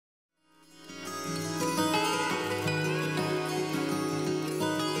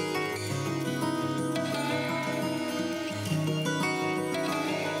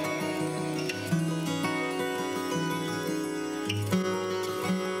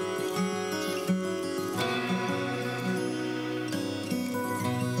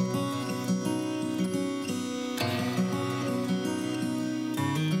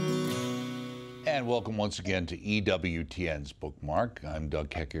welcome once again to EWTN's Bookmark. I'm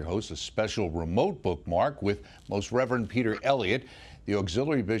Doug Keck, your host, a special remote bookmark with Most Reverend Peter Elliott, the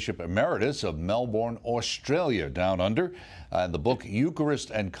Auxiliary Bishop Emeritus of Melbourne, Australia, down under. The book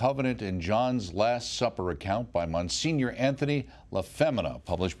Eucharist and Covenant in John's Last Supper account by Monsignor Anthony La Femina,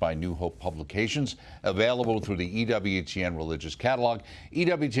 published by New Hope Publications, available through the EWTN Religious Catalog,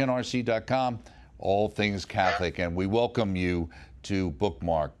 EWTNRC.com, all things Catholic. And we welcome you to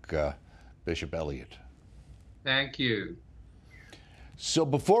Bookmark, Bishop Elliott. Thank you. So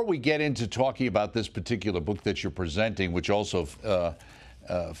before we get into talking about this particular book that you're presenting, which also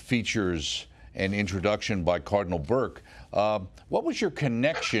features an introduction by Cardinal Burke, what was your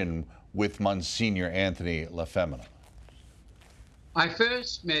connection with Monsignor Anthony La Femina? I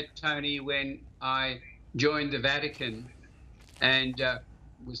first met Tony when I joined the Vatican and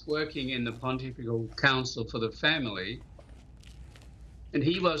was working in the Pontifical Council for the Family. And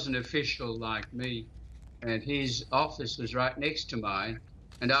he was an official like me, and his office was right next to mine,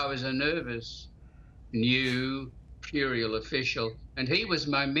 and I was a nervous, new, curial official, and he was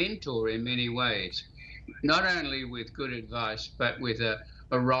my mentor in many ways, not only with good advice, but with a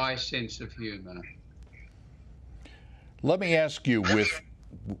wry sense of humor. Let me ask you,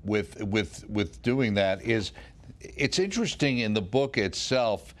 with doing that, it's interesting in the book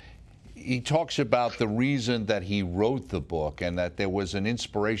itself. He talks about the reason that he wrote the book and that there was an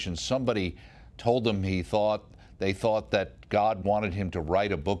inspiration. Somebody told him they thought that God wanted him to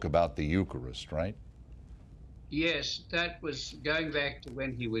write a book about the Eucharist, right? Yes, that was going back to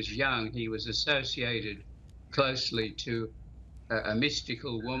when he was young. He was associated closely to a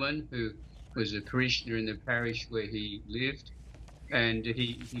mystical woman who was a parishioner in the parish where he lived. And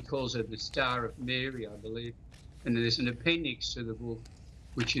he calls her the Star of Mary, I believe. And there's an appendix to the book,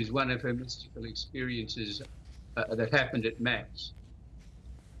 which is one of her mystical experiences that happened at Mass.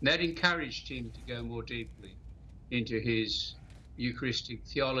 That encouraged him to go more deeply into his Eucharistic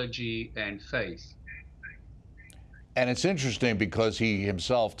theology and faith. And it's interesting because he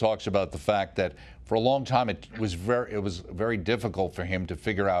himself talks about the fact that for a long time it was very difficult for him to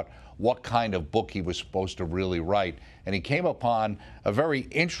figure out what kind of book he was supposed to really write. And he came upon a very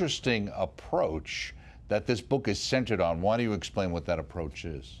interesting approach that this book is centered on. Why don't you explain what that approach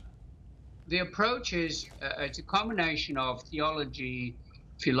is? The approach is it's a combination of theology,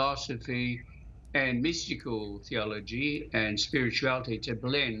 philosophy, and mystical theology and spirituality to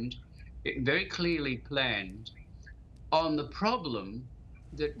blend, very clearly planned, on the problem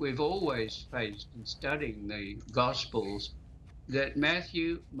that we've always faced in studying the Gospels, that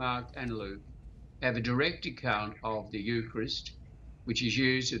Matthew, Mark, and Luke have a direct account of the Eucharist, which is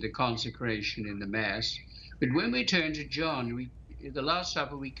used at the consecration in the Mass. But when we turn to John, the Last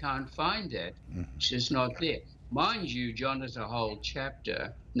Supper, we can't find that. It's just not there. Mind you, John has a whole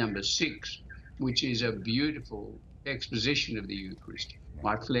chapter, number 6, which is a beautiful exposition of the Eucharist.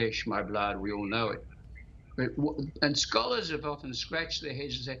 My flesh, my blood, we all know it. And scholars have often scratched their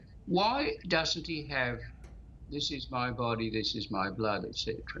heads and said, why doesn't he have, this is my body, this is my blood,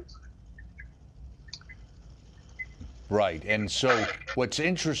 etc.? Right. And so what's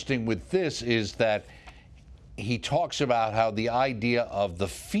interesting with this is that he talks about how the idea of the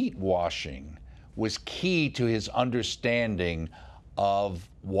feet washing was key to his understanding of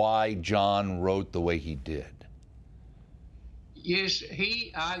why John wrote the way he did. Yes,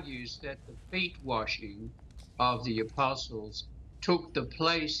 he argues that the feet washing of the apostles took the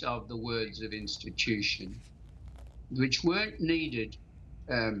place of the words of institution, which weren't needed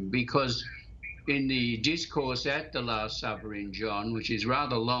because in the discourse at the Last Supper in John, which is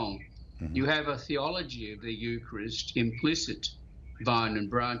rather long, you have a theology of the Eucharist, implicit, vine and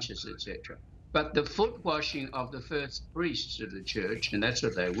branches, etc. But the foot washing of the first priests of the church, and that's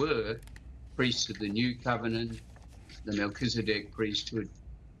what they were, priests of the New Covenant, the Melchizedek priesthood,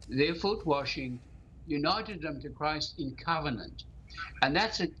 their foot washing united them to Christ in covenant. And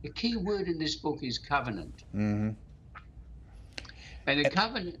that's a key word in this book is covenant. And a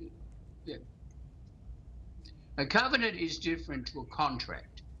covenant, a covenant is different to a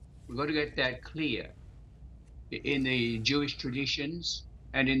contract. We've got to get that clear. In the Jewish traditions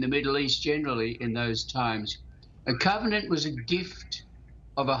and in the Middle East generally in those times, a covenant was a gift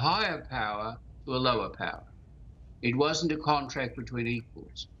of a higher power to a lower power. It wasn't a contract between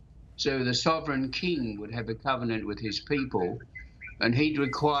equals. So the sovereign king would have a covenant with his people, and he'd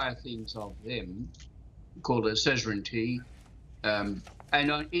require things of them, called a suzerainty, and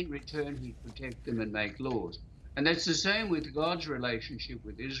in return he'd protect them and make laws. And that's the same with God's relationship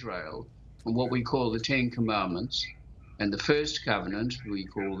with Israel and what we call the Ten Commandments, and the first covenant we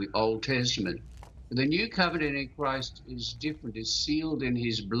call the Old Testament. The new covenant in Christ is different. It's sealed in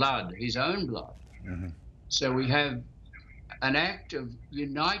his blood, his own blood. So we have an act of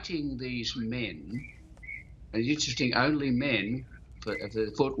uniting these men, and it's interesting, only men for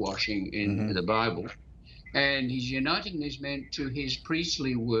the foot washing in the Bible, and he's uniting these men to his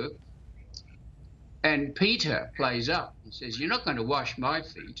priestly work. And Peter plays up and says, "You're not going to wash my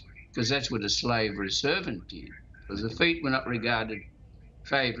feet," because that's what a slave or a servant did, because the feet were not regarded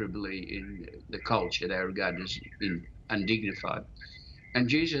favorably in the culture. They were regarded as undignified. And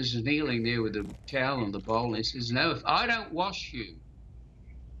Jesus is kneeling there with the towel and the bowl, and he says, "No, if I don't wash you,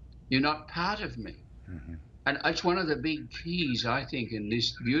 you're not part of me." And it's one of the big keys, I think, in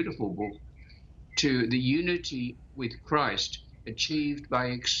this beautiful book to the unity with Christ achieved by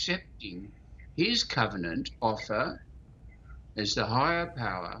accepting his covenant offer as the higher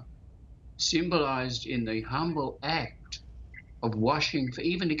power, symbolized in the humble act of washing, for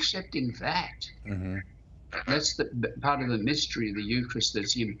even accepting that. That's the part of the mystery of the Eucharist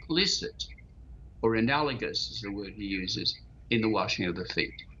that's implicit or analogous, is the word he uses, in the washing of the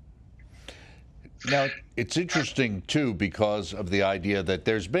feet. Now, it's interesting, too, because of the idea that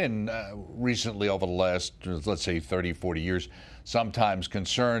there's been recently, over the last, let's say, 30, 40 years, sometimes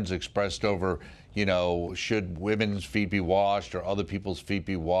concerns expressed over, you know, should women's feet be washed or other people's feet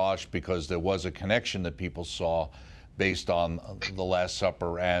be washed, because there was a connection that people saw based on the Last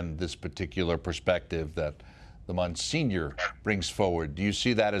Supper and this particular perspective that the Monsignor brings forward. Do you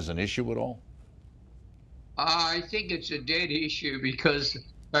see that as an issue at all? I think it's a dead issue, because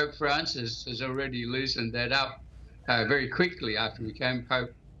Pope Francis has already loosened that up very quickly after he became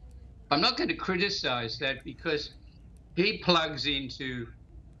Pope. I'm not going to criticize that, because he plugs into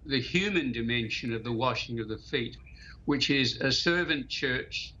the human dimension of the washing of the feet, which is a servant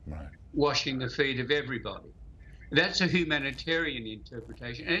church washing the feet of everybody. That's a humanitarian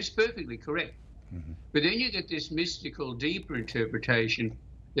interpretation, and it's perfectly correct. But then you get this mystical, deeper interpretation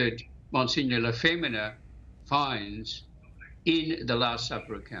that Monsignor La Femina finds in the Last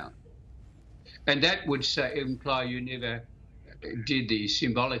Supper account. And that would imply you never did the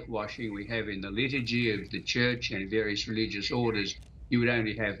symbolic washing we have in the liturgy of the church and various religious orders. You would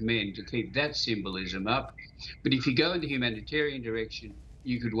only have men to keep that symbolism up. But if you go in the humanitarian direction,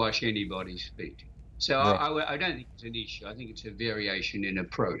 you could wash anybody's feet. So I don't think it's an issue. I think it's a variation in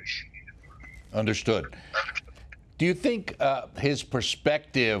approach. Understood. Do you think his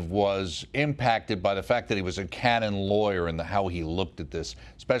perspective was impacted by the fact that he was a canon lawyer and how he looked at this,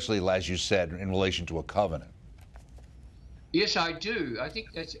 especially, as you said, in relation to a covenant? Yes, I do. I think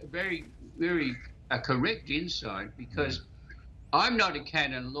that's a very, very correct insight, because I'm not a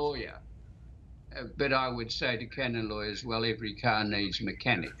canon lawyer, but I would say to canon lawyers, well, every car needs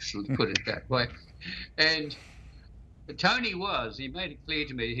mechanics, let's put it that way. And Tony he made it clear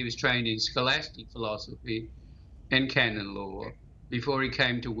to me he was trained in scholastic philosophy and canon law before he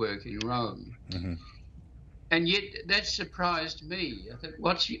came to work in Rome. And yet that surprised me. I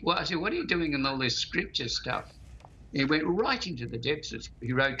thought, I said, what are you doing in all this scripture stuff? He went right into the depths.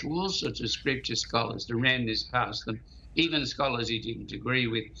 He wrote to all sorts of scripture scholars that ran this past them, even scholars he didn't agree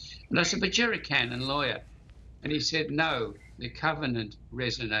with. And I said, but you're a canon lawyer. And he said, no, the covenant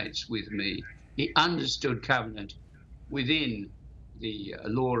resonates with me. He understood covenant within the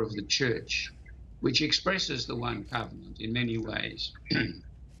law of the church, which expresses the one covenant in many ways.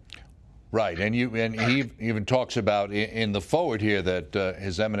 Right, and he even talks about in the foreword here that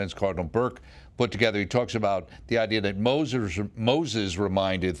His Eminence Cardinal Burke put together. He talks about the idea that Moses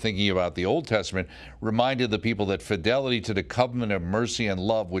reminded, thinking about the Old Testament, reminded the people that fidelity to the covenant of mercy and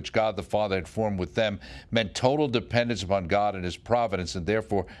love which God the Father had formed with them meant total dependence upon God and His providence, and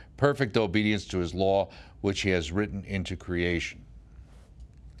therefore perfect obedience to His law, which He has written into creation.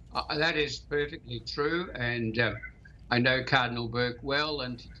 That is perfectly true, and I know Cardinal Burke well,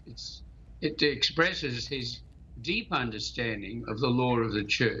 and it expresses his deep understanding of the law of the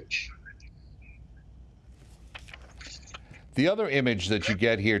church. The other image that you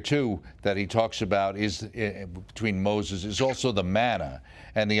get here, too, that he talks about is between Moses, is also the manna,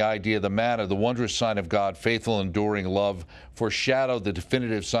 and the idea of the manna, the wondrous sign of God, faithful, enduring love, foreshadowed the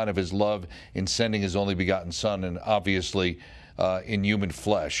definitive sign of His love in sending His only begotten Son, and obviously in human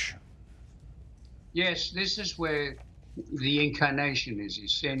flesh. Yes, this is where the incarnation is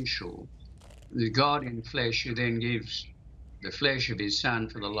essential. The God in flesh who then gives the flesh of His Son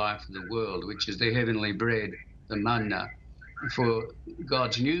for the life of the world, which is the heavenly bread, the manna, for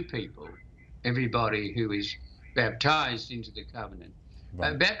God's new people, everybody who is baptized into the covenant.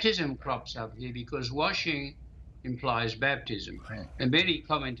 Right. Baptism crops up here because washing implies baptism. Oh. And many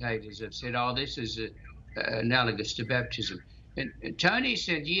commentators have said, oh, this is analogous to baptism. And Tony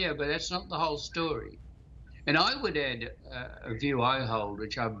said, yeah, but that's not the whole story. And I would add a view I hold,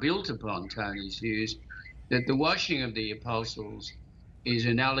 which I've built upon Tony's views, that the washing of the apostles is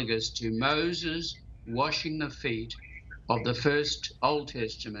analogous to Moses washing the feet of the first Old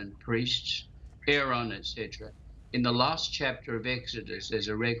Testament priests, Aaron, etc. In the last chapter of Exodus, there's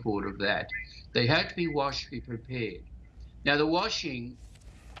a record of that. They had to be washed, be prepared. Now, the washing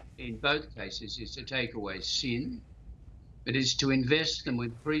in both cases is to take away sin, but is to invest them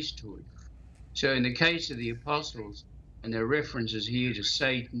with priesthood. So in the case of the apostles, and there are references here to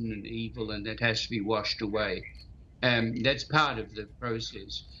Satan and evil, and that has to be washed away. That's part of the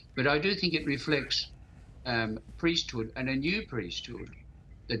process. But I do think it reflects priesthood, and a new priesthood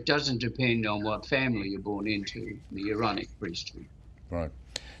that doesn't depend on what family you're born into, the Aaronic priesthood. Right.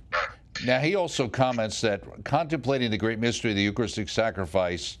 Now, he also comments that contemplating the great mystery of the Eucharistic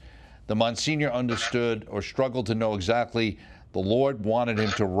sacrifice, the Monsignor understood or struggled to know exactly the Lord wanted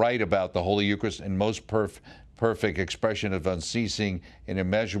him to write about the Holy Eucharist in most perfect expression of unceasing and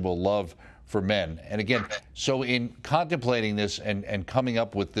immeasurable love for men. And again, so in contemplating this and coming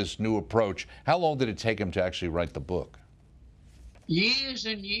up with this new approach, how long did it take him to actually write the book? Years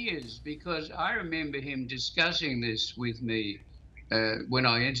and years, because I remember him discussing this with me when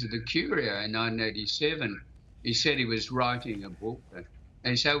I entered the Curia in 1987. He said he was writing a book,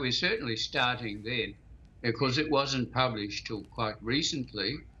 and so we're certainly starting then, because it wasn't published till quite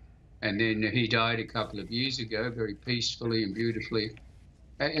recently, and then he died a couple of years ago, very peacefully and beautifully.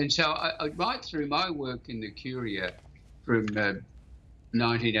 And so right through my work in the Curia, from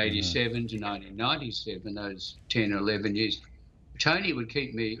 1987 to 1997, those 10 or 11 years, Tony would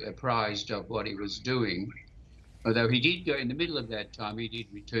keep me apprised of what he was doing, although he did go, in the middle of that time, he did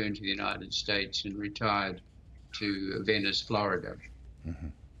return to the United States and retired to Venice, Florida.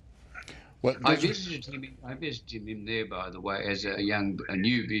 Well, I visited him there, by the way, as a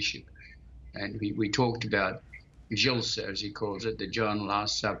new bishop, and we talked about Gilsa, as he calls it, the John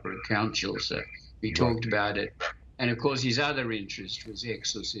Last Supper account Gilsa. We talked about it, and of course his other interest was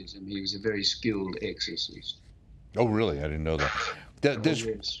exorcism. He was a very skilled exorcist. Oh, really? I didn't know that.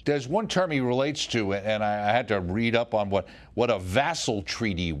 There's one term he relates to, and I had to read up on what a vassal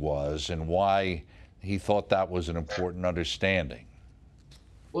treaty was and why he thought that was an important understanding.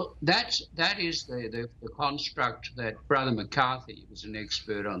 Well, that is the construct that Brother McCarthy was an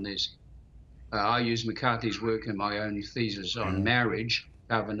expert on this. I used McCarthy's work in my own thesis on marriage,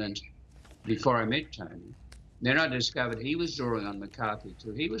 covenant, before I met Tony. Then I discovered he was drawing on McCarthy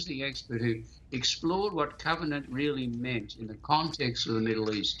too. He was the expert who explored what covenant really meant in the context of the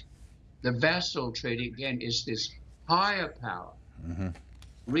Middle East. The vassal treaty, again, is this higher power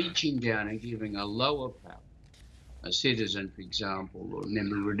reaching down and giving a lower power, a citizen, for example, or a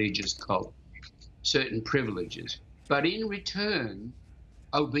member of a religious cult, certain privileges. But in return,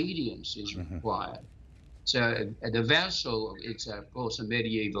 obedience is required. So the vassal, it's of course a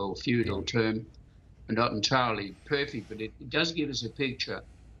medieval feudal term, not entirely perfect, but it does give us a picture.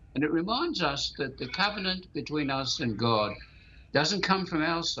 And it reminds us that the covenant between us and God doesn't come from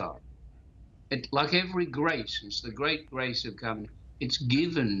our side. Like every grace, it's the great grace of covenant, it's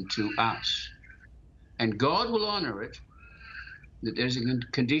given to us. And God will honor it, that there's a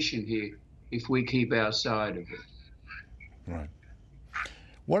condition here if we keep our side of it. Right.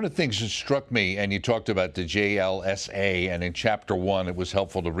 One of the things that struck me, and you talked about the JLSA, and in Chapter 1, it was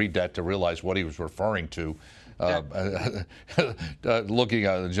helpful to read that to realize what he was referring to, looking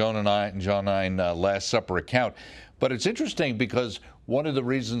at the John 9 Last Supper account. But it's interesting because one of the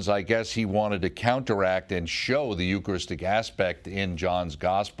reasons I guess he wanted to counteract and show the Eucharistic aspect in John's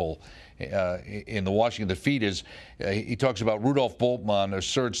Gospel in the washing of the feet is he talks about Rudolf Bultmann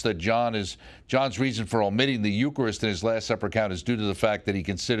asserts that John's reason for omitting the Eucharist in his Last Supper account is due to the fact that he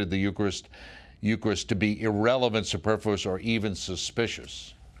considered the Eucharist to be irrelevant, superfluous, or even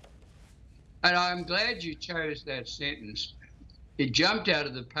suspicious. And I'm glad you chose that sentence. It jumped out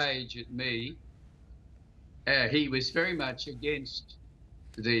of the page at me. He was very much against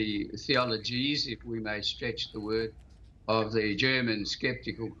the theologies, if we may stretch the word, of the German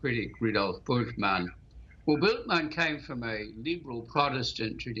skeptical critic Rudolf Bultmann. Well, Bultmann came from a liberal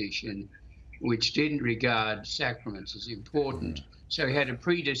Protestant tradition which didn't regard sacraments as important. So he had a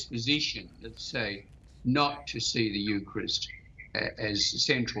predisposition, let's say, not to see the Eucharist as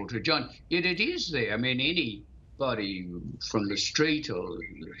central to John. Yet it is there. I mean, anybody from the street or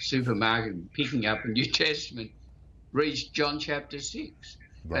the supermarket picking up a New Testament reads John chapter 6.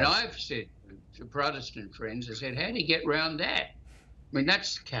 Right. And I've said to Protestant friends, I said, how do you get around that? I mean,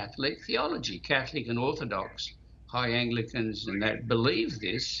 that's Catholic theology. Catholic and Orthodox, High Anglicans and that believe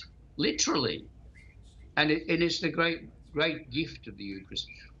this literally. And it's the great great gift of the Eucharist,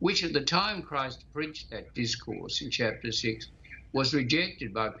 which at the time Christ preached that discourse in chapter 6 was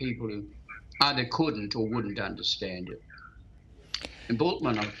rejected by people who either couldn't or wouldn't understand it. And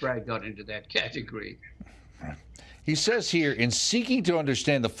Bultmann, I'm afraid, got into that category. He says here, in seeking to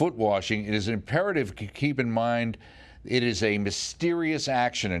understand the foot washing, it is imperative to keep in mind it is a mysterious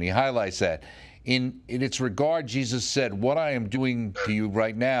action, and he highlights that. In its regard, Jesus said, what I am doing to you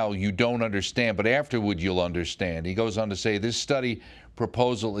right now, you don't understand, but afterward you'll understand. He goes on to say, this study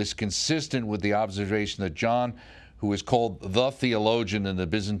proposal is consistent with the observation that John, who is called the theologian in the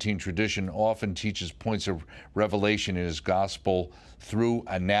Byzantine tradition, often teaches points of revelation in his gospel through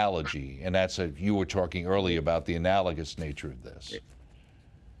analogy. And that's you were talking earlier about the analogous nature of this.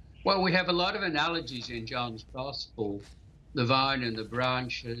 Well, we have a lot of analogies in John's gospel, the vine and the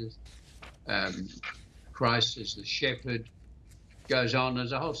branches, Christ as the shepherd, goes on.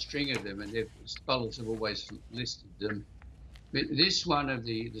 There's a whole string of them, and scholars have always listed them. But this one of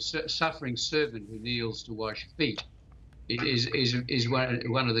the suffering servant who kneels to wash feet is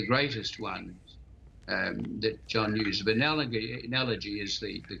one of the greatest ones that John used. But analogy is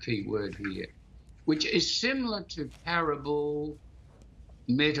the key word here, which is similar to parable,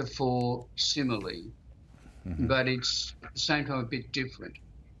 metaphor, simile, but it's at the same time a bit different.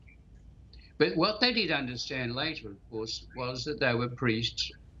 But what they did understand later, of course, was that they were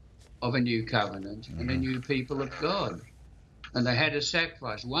priests of a new covenant and a new people of God. And they had a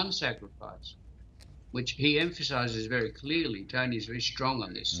sacrifice, one sacrifice, which he emphasizes very clearly. Tony is very strong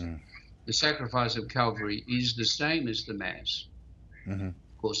on this. The sacrifice of Calvary is the same as the Mass. Of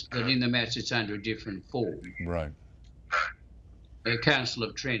course, but in the Mass it's under a different form. Right. The Council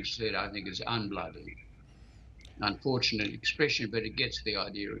of Trent said, I think, it's unbloody. Unfortunate expression, but it gets the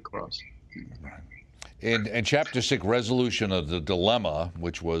idea across. Right. In chapter 6, resolution of the dilemma,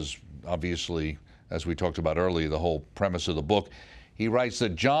 which was obviously, as we talked about earlier, the whole premise of the book, he writes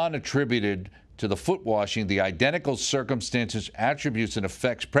that John attributed to the foot washing the identical circumstances, attributes, and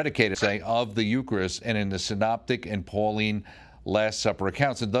effects predicated, say, of the Eucharist and in the Synoptic and Pauline Last Supper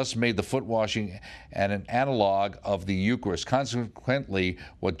accounts, and thus made the foot washing an analog of the Eucharist. Consequently,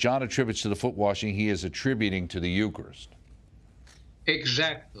 what John attributes to the foot washing, he is attributing to the Eucharist.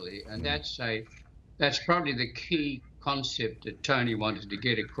 Exactly, and that's probably the key concept that Tony wanted to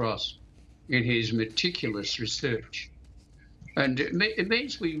get across in his meticulous research. And it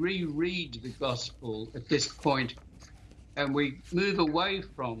means we reread the gospel at this point, and we move away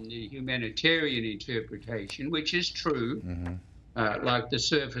from the humanitarian interpretation, which is true, like the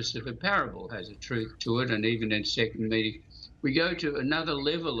surface of a parable has a truth to it, and even in second meaning. We go to another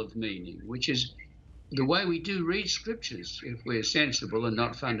level of meaning, which is the way we do read scriptures, if we're sensible and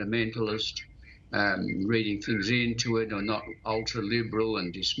not fundamentalist, reading things into it, or not ultra-liberal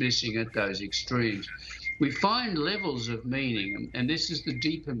and dismissing it, those extremes. We find levels of meaning, and this is the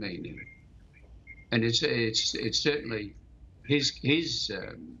deeper meaning. And it's certainly his case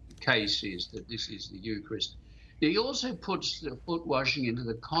is that this is the Eucharist. He also puts the foot washing into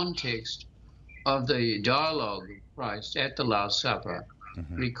the context of the dialogue of Christ at the Last Supper,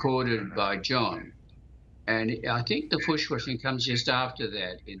 recorded by John. And I think the foot washing comes just after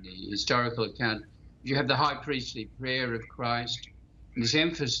that in the historical account. You have the high priestly prayer of Christ, and this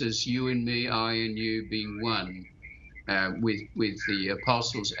emphasis, you and me, I and you, being one with the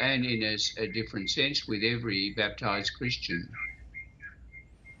apostles, and in a different sense with every baptized Christian.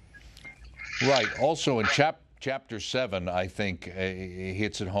 Right. Also in chapter 7, I think it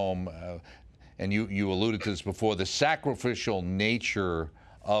hits it home, and you alluded to this before, the sacrificial nature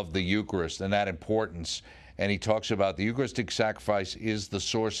of the Eucharist and that importance. And he talks about the Eucharistic sacrifice is the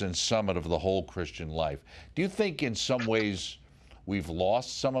source and summit of the whole Christian life. Do you think in some ways we've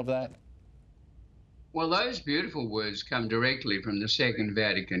lost some of that? Well, those beautiful words come directly from the Second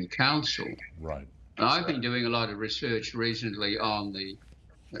Vatican Council. Right. And I've been doing a lot of research recently on the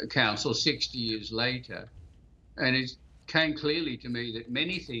Council 60 years later, and it came clearly to me that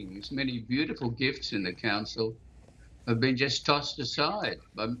many things, many beautiful gifts in the Council have been just tossed aside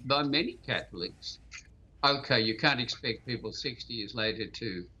by many Catholics. Okay, you can't expect people 60 years later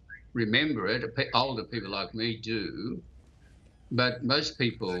to remember it. Older people like me do, but most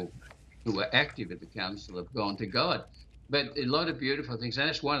people who were active at the Council have gone to God. But a lot of beautiful things, and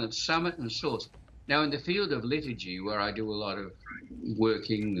that's one of them, summit and source. Now, in the field of liturgy, where I do a lot of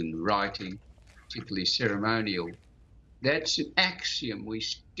working and writing, particularly ceremonial, that's an axiom we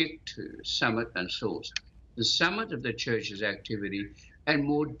stick to, summit and source. The summit of the Church's activity, and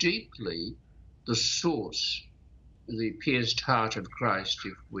more deeply, the source, the pierced heart of Christ,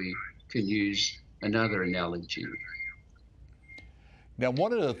 if we can use another analogy. Now,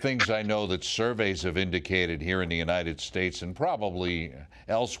 one of the things I know that surveys have indicated here in the United States and probably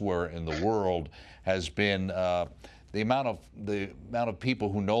elsewhere in the world has been the amount of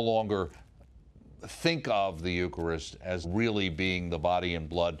people who no longer think of the Eucharist as really being the body and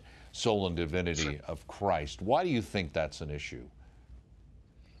blood, soul and divinity of Christ. Why do you think that's an issue?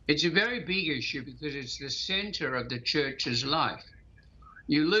 It's a very big issue because it's the center of the church's life.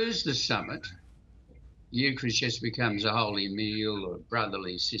 You lose the summit, the Eucharist just becomes a holy meal or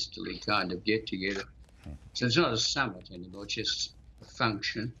brotherly, sisterly kind of get-together. So it's not a summit anymore, it's just a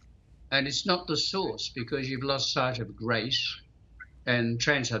function. And it's not the source because you've lost sight of grace and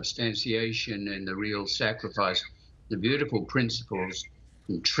transubstantiation and the real sacrifice, the beautiful principles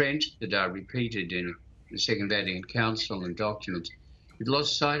from Trent that are repeated in the Second Vatican Council and documents. You've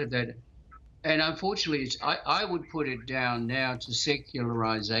lost sight of that. And unfortunately, I would put it down now to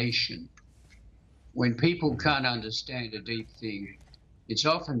secularization. When people can't understand a deep thing, it's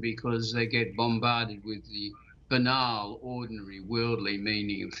often because they get bombarded with the banal, ordinary, worldly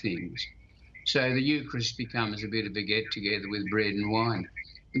meaning of things. So the Eucharist becomes a bit of a get-together with bread and wine.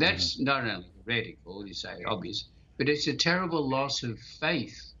 That's not only heretical, you say, obvious, but it's a terrible loss of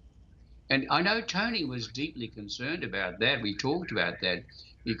faith. And I know Tony was deeply concerned about that. We talked about that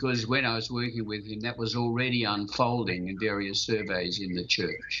because when I was working with him, that was already unfolding in various surveys in the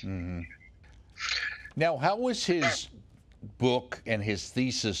church. Now, how was his book and his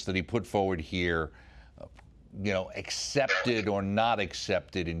thesis that he put forward here, accepted or not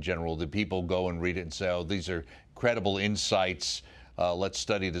accepted in general? Did people go and read it and say, oh, these are credible insights, let's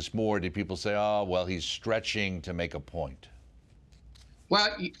study this more? Did people say, oh, well, he's stretching to make a point? Well,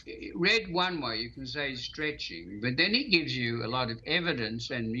 read one way, you can say he's stretching, but then he gives you a lot of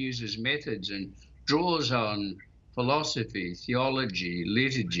evidence and uses methods and draws on philosophy, theology,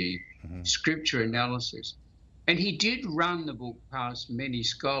 liturgy, scripture analysis. And he did run the book past many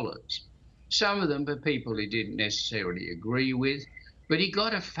scholars. Some of them were people he didn't necessarily agree with, but he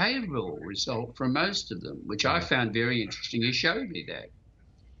got a favorable result from most of them, which I found very interesting. He showed me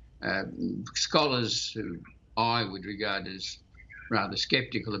that. Scholars who I would regard as rather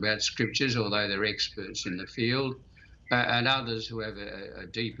skeptical about scriptures, although they're experts in the field, and others who have a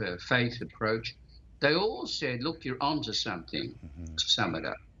deeper faith approach, they all said, look, you're onto something, to sum it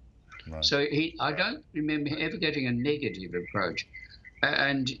up. Right. So I don't remember ever getting a negative approach.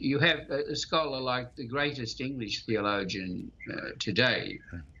 And you have a scholar like the greatest English theologian today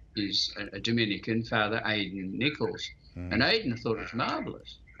is a Dominican, Father Aidan Nichols. And Aidan thought it was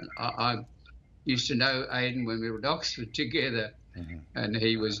marvellous. And I used to know Aidan when we were at Oxford together, and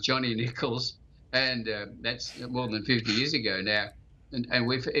he was Johnny Nichols, and that's more than 50 years ago now. And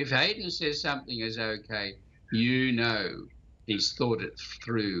if Aidan says something is okay, he's thought it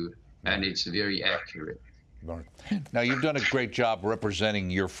through, and it's very accurate. Now, you've done a great job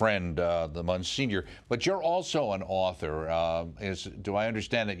representing your friend, the Monsignor, but you're also an author. Do I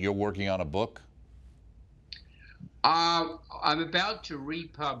understand that you're working on a book? I'm about to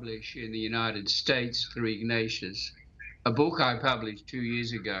republish in the United States through Ignatius a book I published 2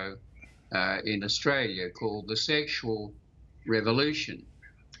 years ago in Australia called The Sexual Revolution.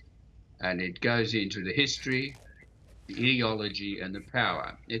 And it goes into the history, the ideology, and the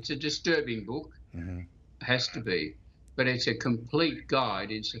power. It's a disturbing book. Has to be, but it's a complete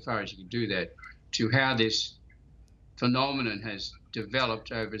guide, insofar as you can do that, to how this phenomenon has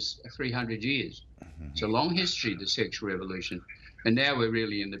developed over 300 years. It's a long history, the sexual revolution, and now we're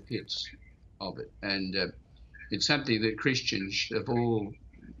really in the pits of it. And it's something that Christians of all,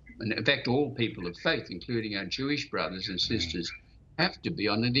 and in fact all people of faith, including our Jewish brothers and sisters, have to be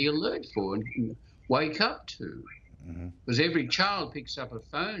on the alert for and wake up to. Because every child picks up a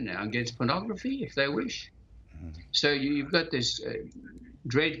phone now and gets pornography if they wish. So you've got this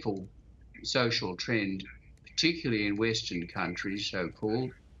dreadful social trend, particularly in Western countries,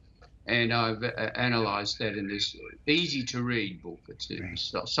 so-called. And I've analysed that in this easy-to-read book. It's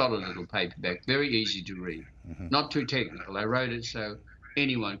a solid little paperback, very easy to read, not too technical. I wrote it so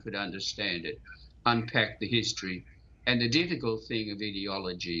anyone could understand it, unpack the history, and the difficult thing of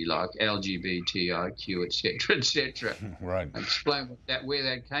ideology like LGBTIQ, etc., right? Explain where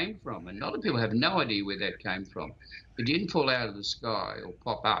that came from, and a lot of people have no idea where that came from. It didn't fall out of the sky or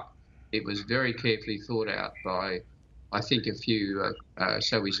pop up. It was very carefully thought out by, I think, a few,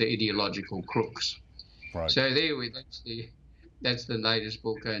 so we say, ideological crooks. Right. So that's the latest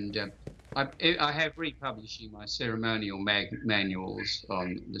book, and I have republishing my ceremonial manuals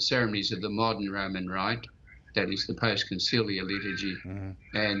on the ceremonies of the modern Roman Rite. That is the post-conciliar liturgy,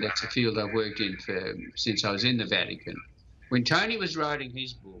 and that's a field I've worked in since I was in the Vatican. When Tony was writing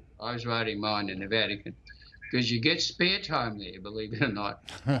his book, I was writing mine in the Vatican, because you get spare time there, believe it or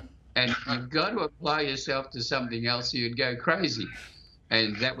not. And you've got to apply yourself to something else or you'd go crazy.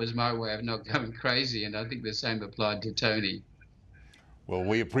 And that was my way of not going crazy. And I think the same applied to Tony. Well,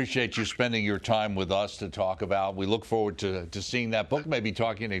 we appreciate you spending your time with us to talk about. We look forward to seeing that book, maybe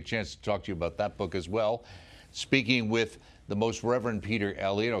getting a chance to talk to you about that book as well. Speaking with the Most Reverend Peter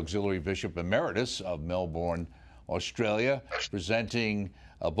Elliott, Auxiliary Bishop Emeritus of Melbourne, Australia, presenting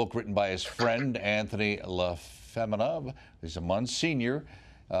a book written by his friend, Anthony Femina. He's a Monsignor,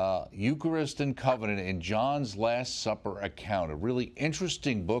 Eucharist and Covenant in John's Last Supper account. A really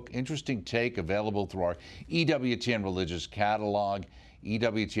interesting book, interesting take, available through our EWTN religious catalog,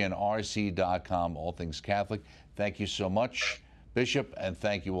 EWTNRC.com, all things Catholic. Thank you so much, Bishop, and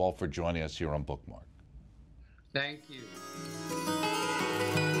thank you all for joining us here on Bookmark. Thank you.